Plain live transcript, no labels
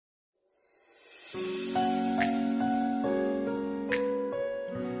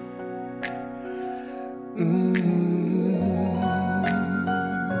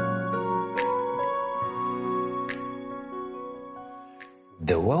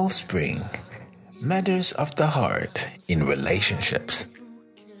Wellspring, Matters of the Heart in Relationships.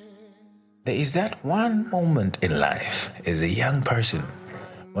 There is that one moment in life as a young person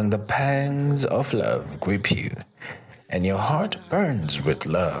when the pangs of love grip you and your heart burns with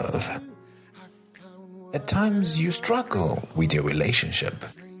love. At times you struggle with your relationship.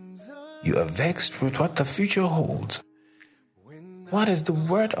 You are vexed with what the future holds. What has the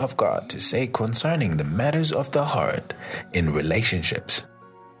Word of God to say concerning the matters of the heart in relationships?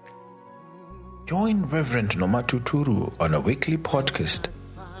 Join Reverend Nomatuturu on a weekly podcast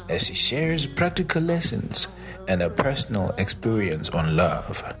as he shares practical lessons and a personal experience on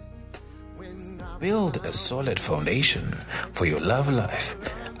love. Build a solid foundation for your love life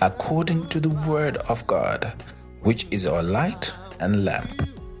according to the Word of God, which is our light and lamp.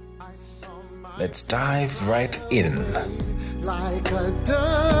 Let's dive right in. Like a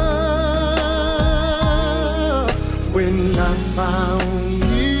dove, when I found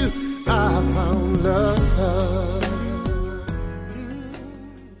you, I found love.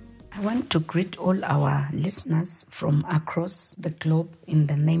 I want to greet all our listeners from across the globe in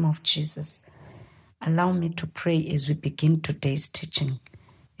the name of Jesus. Allow me to pray as we begin today's teaching.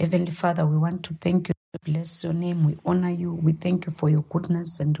 Heavenly Father, we want to thank you, bless your name, we honor you, we thank you for your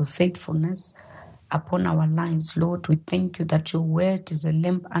goodness and your faithfulness upon our lives, Lord. We thank you that your word is a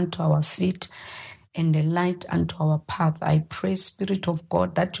lamp unto our feet and a light unto our path. I pray, Spirit of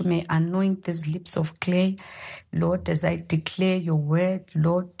God, that you may anoint these lips of clay, Lord, as I declare your word,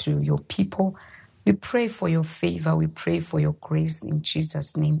 Lord, to your people. We pray for your favor. We pray for your grace in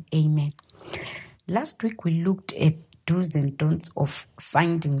Jesus' name. Amen. Last week we looked at do's and don'ts of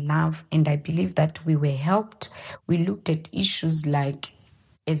finding love, and I believe that we were helped. We looked at issues like,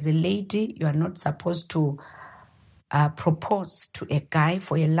 as a lady, you are not supposed to propose to a guy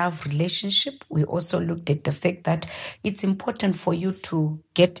for a love relationship. We also looked at the fact that it's important for you to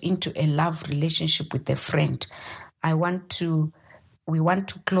get into a love relationship with a friend. We want to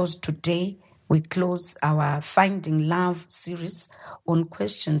close today. We close our Finding Love series on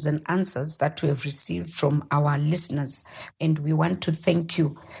questions and answers that we have received from our listeners. And we want to thank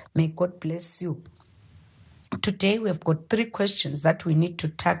you. May God bless you. Today we've got 3 questions that we need to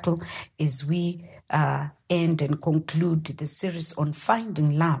tackle as we end and conclude the series on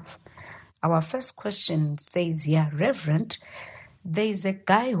Finding Love. Our first question says here, Reverend, there is a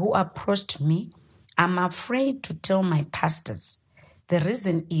guy who approached me. I'm afraid to tell my pastors. The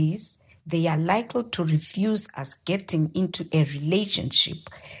reason is they are likely to refuse us getting into a relationship.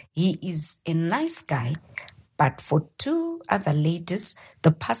 He is a nice guy, but for 2 other ladies,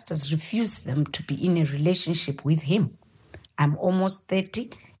 the pastors refuse them to be in a relationship with him. I'm almost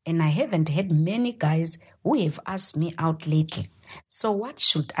 30 and I haven't had many guys who have asked me out lately. So what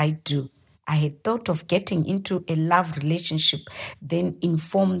should I do? I had thought of getting into a love relationship, then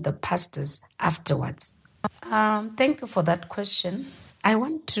inform the pastors afterwards. Thank you for that question. I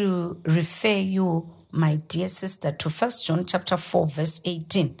want to refer you, my dear sister, to 1 John chapter 4, verse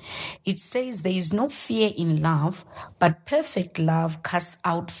 18. It says, there is no fear in love, but perfect love casts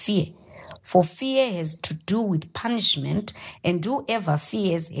out fear. For fear has to do with punishment, and whoever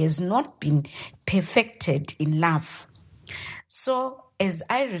fears has not been perfected in love. So, as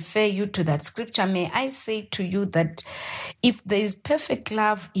I refer you to that scripture, may I say to you that if there is perfect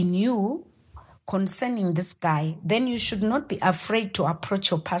love in you concerning this guy, then you should not be afraid to approach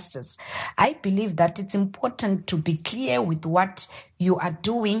your pastors. I believe that it's important to be clear with what you are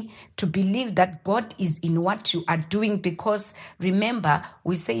doing, to believe that God is in what you are doing, because remember,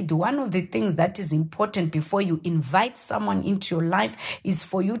 we said one of the things that is important before you invite someone into your life is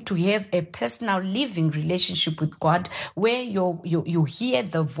for you to have a personal living relationship with God, where you hear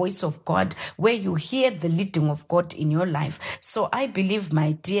the voice of God, where you hear the leading of God in your life. So I believe,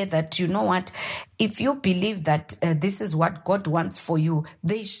 my dear, that you know what, if you believe that this is what God wants for you,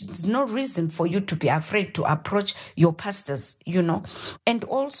 there's no reason for you to be afraid to approach your pastors, you know. And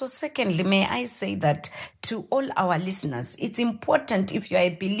also, secondly, may I say that to all our listeners, it's important, if you are a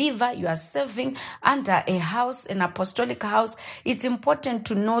believer, you are serving under a house, an apostolic house, it's important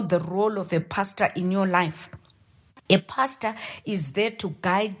to know the role of a pastor in your life. A pastor is there to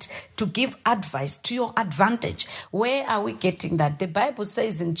guide, to give advice to your advantage. Where are we getting that? The Bible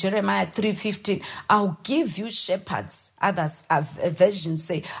says in Jeremiah 3:15, I'll give you shepherds. Others versions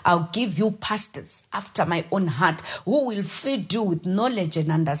say, I'll give you pastors after my own heart, who will feed you with knowledge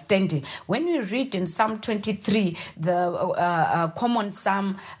and understanding. When we read in Psalm 23, the common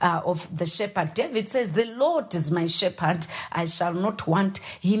psalm of the shepherd, David says, the Lord is my shepherd, I shall not want.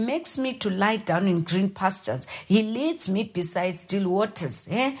 He makes me to lie down in green pastures. He leads me beside still waters.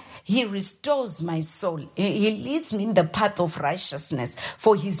 He restores my soul. He leads me in the path of righteousness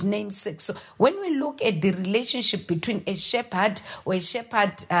for his name's sake. So when we look at the relationship between a shepherd, or a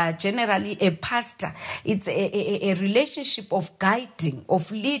shepherd, generally a pastor, it's a relationship of guiding,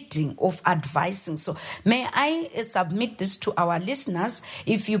 of leading, of advising. So may I submit this to our listeners.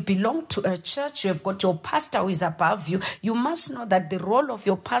 If you belong to a church, you have got your pastor who is above you, you must know that the role of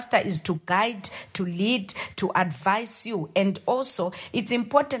your pastor is to guide, to lead, to advise you. And also, it's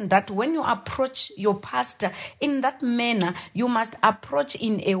important that when you approach your pastor in that manner, you must approach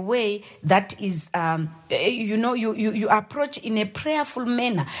in a way that is, you approach in a prayerful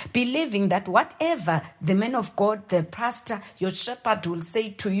manner, believing that whatever the man of God, the pastor, your shepherd will say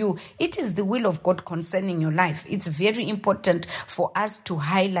to you, it is the will of God concerning your life. It's very important for us to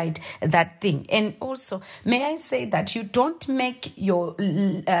highlight that thing. And also, may I say that you don't make your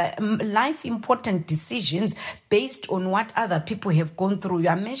life important decisions based on what other people have gone through. You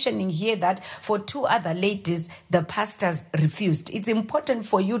are mentioning here that for 2 other ladies, the pastors refused. It's important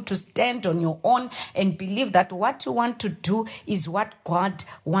for you to stand on your own and believe that what you want to do is what God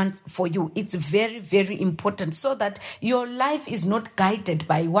wants for you. It's very, very important, so that your life is not guided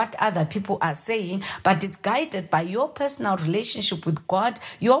by what other people are saying, but it's guided by your personal relationship with God,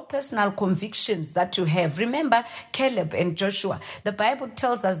 your personal convictions that you have. Remember Caleb and Joshua. The Bible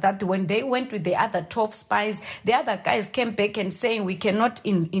tells us that when they went with the other 12 spies, the other guys came back and saying, we cannot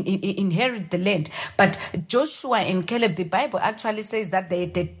inherit the land. But Joshua and Caleb, the Bible actually says that they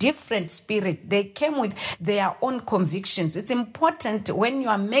had a different spirit. They came with their own convictions. It's important when you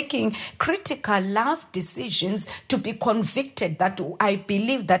are making critical life decisions to be convicted that I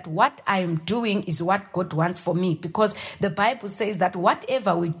believe that what I am doing is what God wants for me, because the Bible says that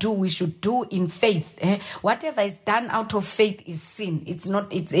whatever we do, we should do in faith. Whatever is done out of faith is sin.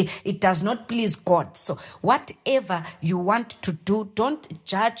 It does not please God. So whatever you want to do, don't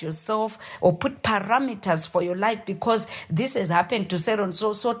judge yourself or put parameters for your life because this has happened to Sharon,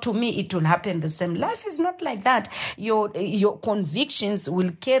 so to me it will happen the same. Life is not like that. Your convictions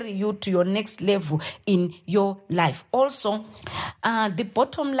will carry you to your next level in your life. Also, the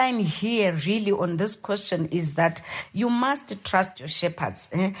bottom line here really on this question is that you must trust your shepherds.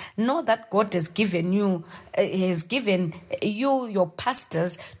 Know that God has given you, your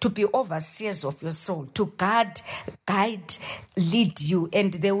pastors to be overseers of your soul, to guide, lead you,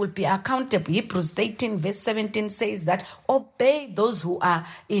 and they will be accountable. Hebrews 13 verse 17 says that obey those who are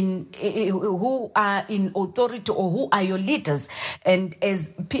in authority, or who are your leaders, and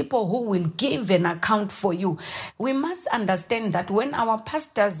as people who will give an account for you. We must understand that when our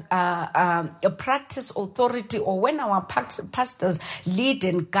pastors practice authority, or when our pastors lead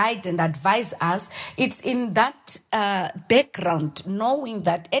and guide and advise us, it's in that background, knowing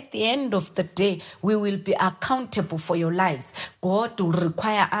that at the end of the day, we will be accountable for your lives. God will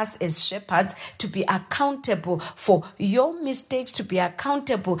require us as shepherds to be accountable for your mistakes, to be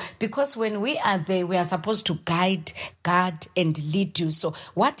accountable, because when we are there, we are supposed to guide, and lead you. So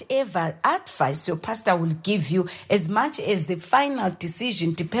whatever advice your pastor will give you, as much as the final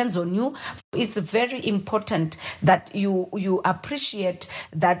decision depends on you, it's very important that you appreciate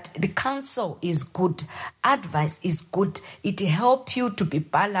that the counsel is good, advice is good. It helps you to be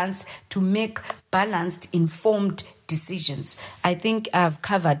balanced, to make balanced, informed decisions. I think I've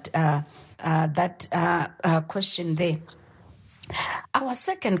covered that question there. Our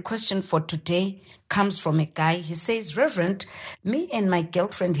second question for today comes from a guy. He says, Reverend, me and my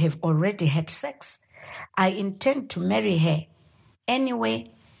girlfriend have already had sex. I intend to marry her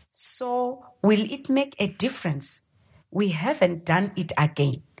anyway, so will it make a difference? We haven't done it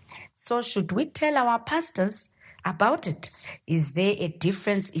again. So should we tell our pastors about it? Is there a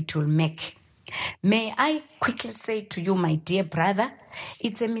difference it will make? May I quickly say to you, my dear brother,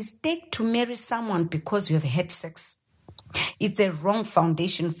 it's a mistake to marry someone because you have had sex. It's a wrong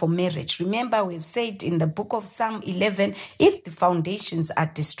foundation for marriage. Remember, we've said in the book of Psalm 11, if the foundations are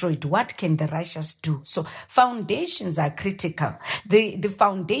destroyed, what can the righteous do? So foundations are critical. The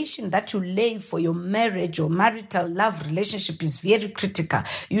foundation that you lay for your marriage or marital love relationship is very critical.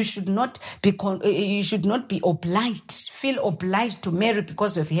 You should not be feel obliged to marry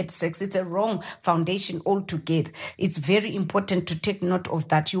because you've had sex. It's a wrong foundation altogether. It's very important to take note of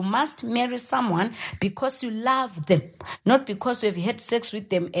that. You must marry someone because you love them, not because you have had sex with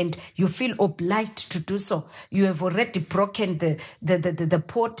them and you feel obliged to do so. You have already broken the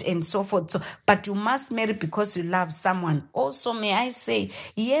pot and so forth. So, but you must marry because you love someone. Also, may I say,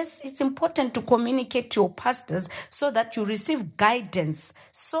 yes, it's important to communicate to your pastors so that you receive guidance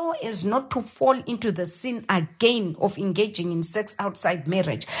so as not to fall into the sin again of engaging in sex outside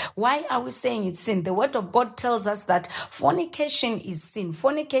marriage. Why are we saying it's sin? The word of God tells us that fornication is sin.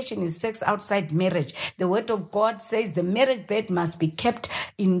 Fornication is sex outside marriage. The word of God says the marriage bed must be kept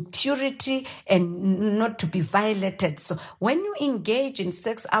in purity and not to be violated. So when you engage in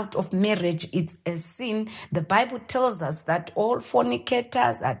sex out of marriage, it's a sin. The Bible tells us that all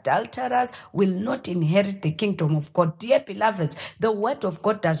fornicators, adulterers will not inherit the kingdom of God. Dear beloveds, the word of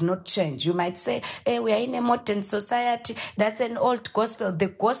God does not change. You might say, hey, we are in a modern society. That's an old gospel. The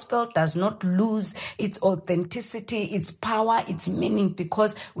gospel does not lose its authenticity, its power, its meaning,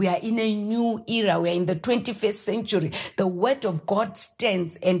 because we are in a new era. We are in the 21st century. The word of God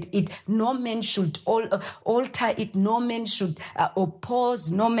stands, and no man should alter it. No man should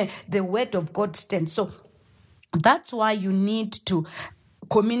oppose. No man. The word of God stands. So that's why you need to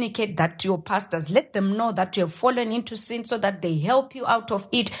communicate that to your pastors. Let them know that you have fallen into sin so that they help you out of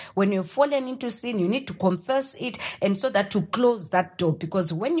it. When you've fallen into sin, you need to confess it, and so that you close that door.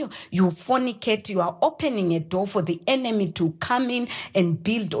 Because when you fornicate, you are opening a door for the enemy to come in and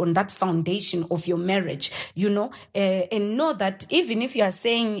build on that foundation of your marriage, and know that even if you have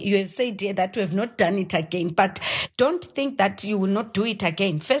said here that you have not done it again, but don't think that you will not do it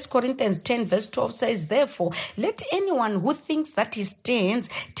again. 1 Corinthians 10 verse 12 says, therefore, let anyone who thinks that he stands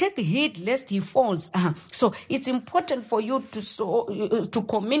take heed lest he falls. So it's important for you to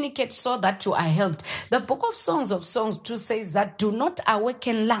communicate so that you are helped. The book of Songs 2 says that do not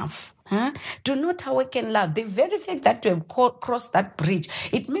awaken love. Do not awaken love. The very fact that you have crossed that bridge,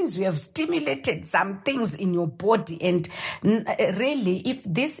 it means you have stimulated some things in your body. And really, if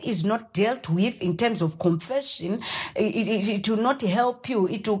this is not dealt with in terms of confession, it will not help you.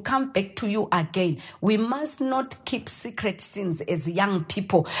 It will come back to you again. We must not keep secret sins as young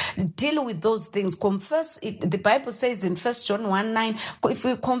people. Deal with those things. Confess it. The Bible says in 1 John 1:9, if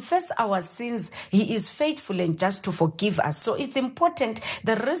we confess our sins, he is faithful and just to forgive us. So it's important.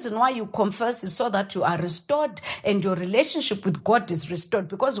 The reason why you confess is so that you are restored and your relationship with God is restored.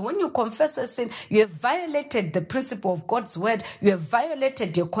 Because when you confess a sin, you have violated the principle of God's word. You have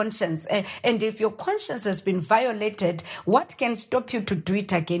violated your conscience. And if your conscience has been violated, what can stop you to do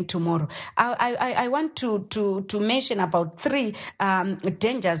it again tomorrow? I want to mention about 3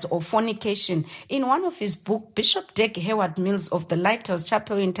 dangers of fornication. In one of his books, Bishop Dag Heward-Mills of the Lighthouse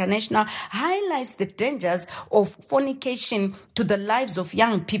Chapel International highlights the dangers of fornication to the lives of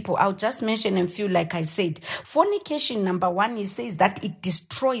young people. I'll just mention a few, like I said. Fornication, number 1, he says that it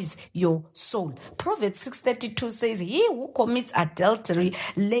destroys your soul. Proverbs 6:32 says, he who commits adultery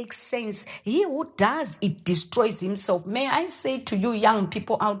lacks sense. He who does it destroys himself. May I say to you young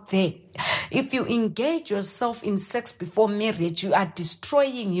people out there, if you engage yourself in sex before marriage, you are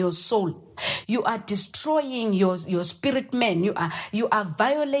destroying your soul. You are destroying your spirit man. You are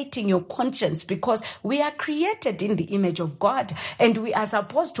violating your conscience, because we are created in the image of God and we are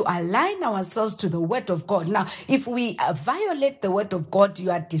supposed to align ourselves to the word of God. Now, if we violate the word of God,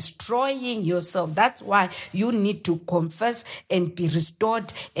 you are destroying yourself. That's why you need to confess and be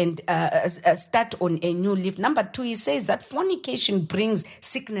restored and start on a new leaf. Number 2, he says that fornication brings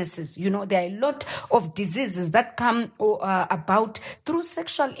sicknesses. There are a lot of diseases that come about through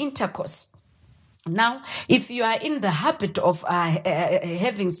sexual intercourse. Now, if you are in the habit of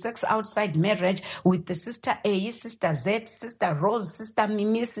having sex outside marriage with the sister A, sister Z, sister Rose, sister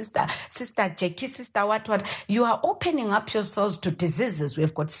Mimi, sister Jackie, sister what, you are opening up yourselves to diseases.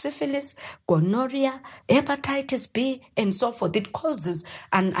 We've got syphilis, gonorrhea, hepatitis B, and so forth. It causes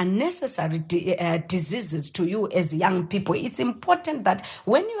unnecessary diseases to you as young people. It's important that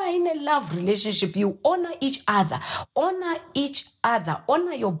when you are in a love relationship, you honor each other,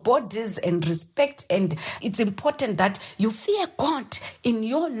 honor your bodies and respect. And it's important that you fear God in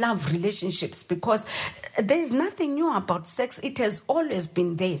your love relationships, because there's nothing new about sex. It has always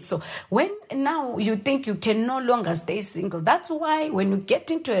been there. So when now you think you can no longer stay single, that's why when you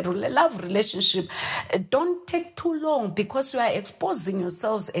get into a love relationship, don't take too long, because you are exposing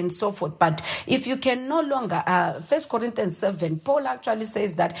yourselves and so forth. But if you can no longer, 1 Corinthians 7, Paul actually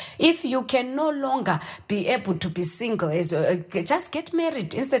says that if you can no longer be able to be single, as just get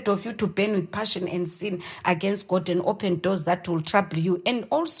married instead of you to burn with passion and sin against God and open doors that will trouble you. And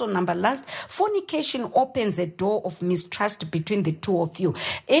also, number last, fornication opens a door of mistrust between the two of you.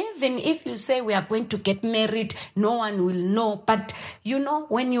 Even if you say we are going to get married, no one will know. But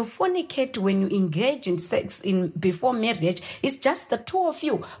when you fornicate, when you engage in sex before marriage, it's just the two of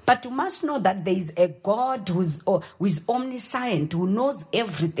you. But you must know that there is a God who is omniscient, who knows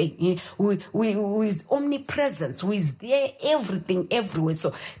everything, who is omnipresent, who is there, everything, everywhere.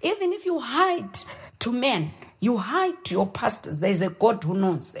 So even if you hide to men, you hide to your pastors, there is a God who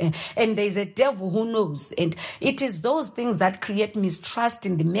knows, and there is a devil who knows. And it is those things that create mistrust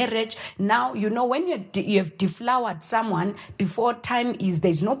in the marriage. Now, when you have deflowered someone before time is,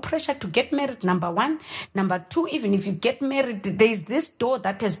 there's no pressure to get married, number one. Number two, even if you get married, there is this door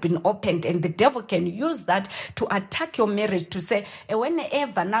that has been opened, and the devil can use that to attack your marriage, to say,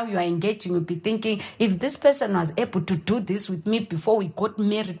 whenever now you are engaging, you'll be thinking, if this person was able to do this with me before we got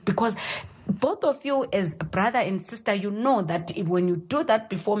married, because both of you as brother and sister, you know that if when you do that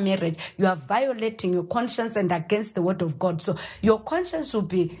before marriage, you are violating your conscience and against the word of God. So your conscience will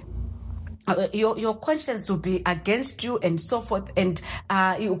be your conscience will be against you and so forth, and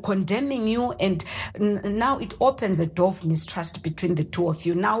you condemning you, and now it opens a door of mistrust between the two of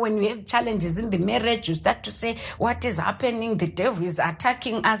you. Now when you have challenges in the marriage, you start to say, what is happening? The devil is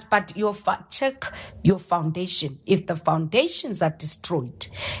attacking us. But check your foundation. If the foundations are destroyed,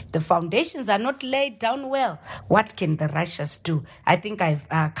 the foundations are not laid down well, what can the righteous do? I think I've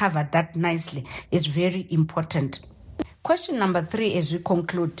covered that nicely. It's very important. Question number 3 as we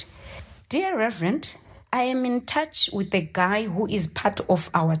conclude. Dear Reverend, I am in touch with a guy who is part of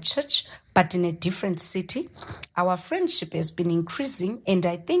our church, but in a different city. Our friendship has been increasing, and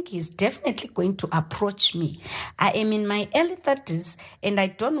I think he's definitely going to approach me. I am in my early 30s, and I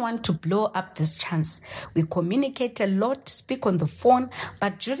don't want to blow up this chance. We communicate a lot, speak on the phone,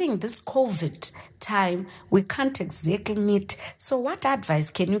 but during this COVID time, we can't exactly meet. So what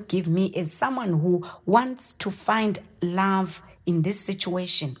advice can you give me as someone who wants to find love in this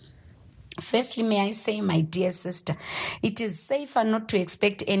situation? Firstly, may I say, my dear sister, it is safer not to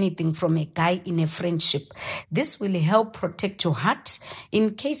expect anything from a guy in a friendship. This will help protect your heart.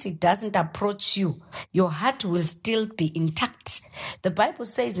 In case it doesn't approach you, your heart will still be intact. The Bible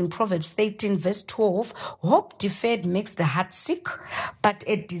says in Proverbs 18 verse 12, hope deferred makes the heart sick, but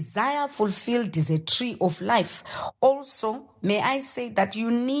a desire fulfilled is a tree of life. Also, may I say that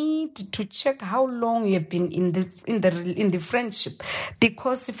you need to check how long you have been in the friendship,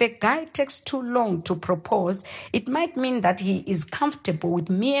 because if a guy takes too long to propose, it might mean that he is comfortable with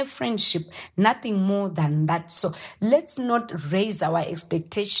mere friendship, nothing more than that. So let's not raise our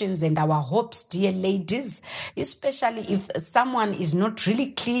expectations and our hopes, dear ladies, especially if someone is not really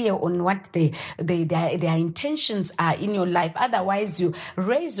clear on what their intentions are in your life. Otherwise, you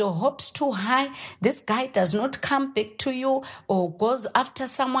raise your hopes too high. This guy does not come back to you or goes after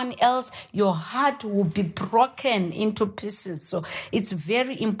someone else. Your heart will be broken into pieces. So it's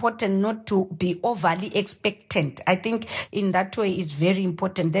very important not to be overly expectant. I think in that way is very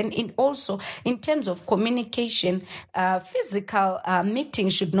important. Then also in terms of communication, physical meeting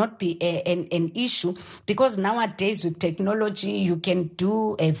should not be an issue, because nowadays with technology, you can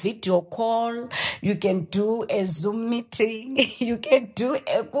do a video call, you can do a Zoom meeting, you can do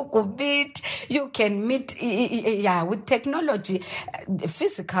a Google Meet, you can meet, with technology.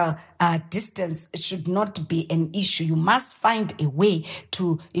 Physical distance should not be an issue. You must find a way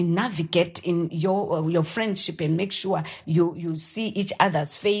to navigate in your friendship and make sure you see each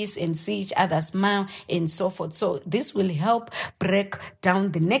other's face and see each other's smile and so forth. So this will help break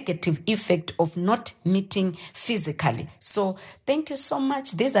down the negative effect of not meeting physically. So thank you so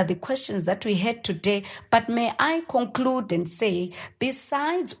much. These are the questions that we had today. But may I conclude and say,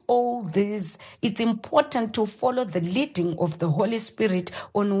 besides all this, it's important to follow the leading of the Holy Spirit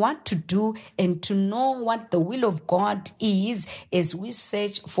on what to do and to know what the will of God is as we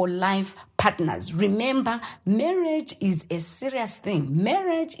search for life partners. Remember, marriage is a serious thing.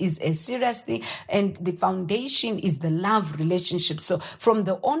 Marriage is a serious thing, and the foundation is the love relationship. So from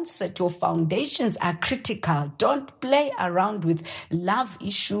the onset, your foundations are critical. Don't play around with love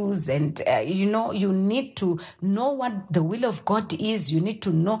issues, and you need to know what the will of God is. You need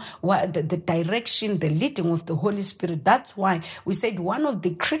to know what the direction, the leading of the Holy Spirit. That's why we said one of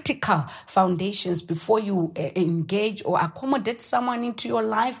the critical foundations before you engage or accommodate someone into your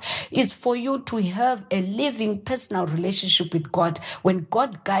life is for you to have a living personal relationship with God. When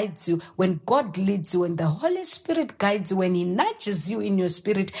God guides you, when God leads you, when the Holy Spirit guides you, when He nudges you in your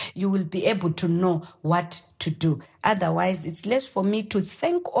spirit, you will be able to know what to do. Otherwise, it's left for me to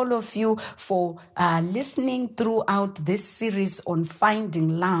thank all of you for listening throughout this series on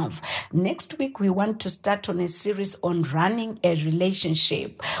finding love. Next week, we want to start on a series on running a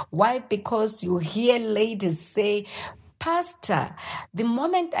relationship. Why? Because you hear ladies say, Pastor, the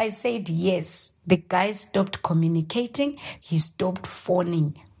moment I said yes, the guy stopped communicating. He stopped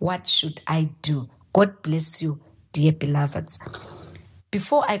phoning. What should I do? God bless you, dear beloveds.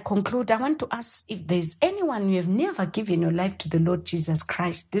 Before I conclude, I want to ask if there's anyone you have never given your life to the Lord Jesus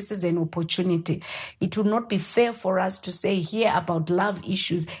Christ. This is an opportunity. It will not be fair for us to say here about love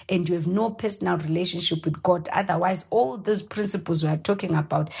issues and you have no personal relationship with God. Otherwise, all these principles we are talking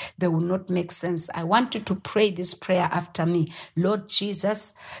about, they will not make sense. I want you to pray this prayer after me. Lord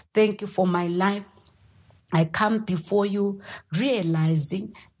Jesus, thank you for my life. I come before you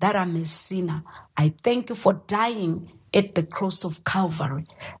realizing that I'm a sinner. I thank you for dying at the cross of Calvary.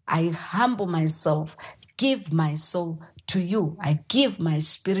 I humble myself, give my soul to you. I give my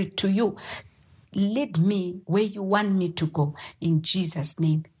spirit to you. Lead me where you want me to go. In Jesus'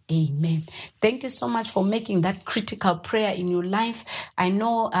 name, amen. Thank you so much for making that critical prayer in your life. I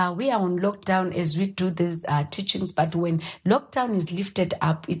know we are on lockdown as we do these teachings, but when lockdown is lifted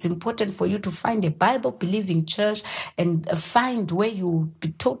up, it's important for you to find a Bible-believing church and find where you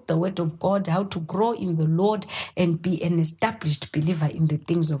be taught the word of God, how to grow in the Lord and be an established believer in the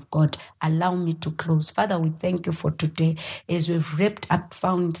things of God. Allow me to close. Father, we thank you for today as we've wrapped up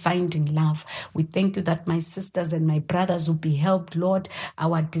finding love. We thank you that my sisters and my brothers will be helped, Lord.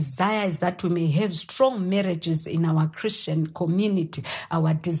 Our desire is that we may have strong marriages in our Christian community.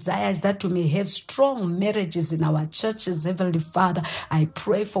 Our desire is that we may have strong marriages in our churches. Heavenly Father, I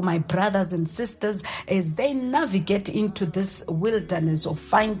pray for my brothers and sisters as they navigate into this wilderness of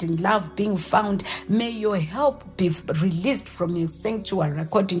finding love being found. May your help be released from your sanctuary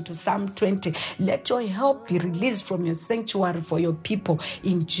according to Psalm 20. Let your help be released from your sanctuary for your people.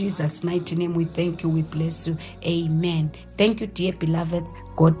 In Jesus' mighty name, we thank you. We bless you. Amen. Thank you, dear beloveds.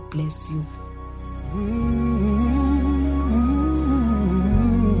 God bless you.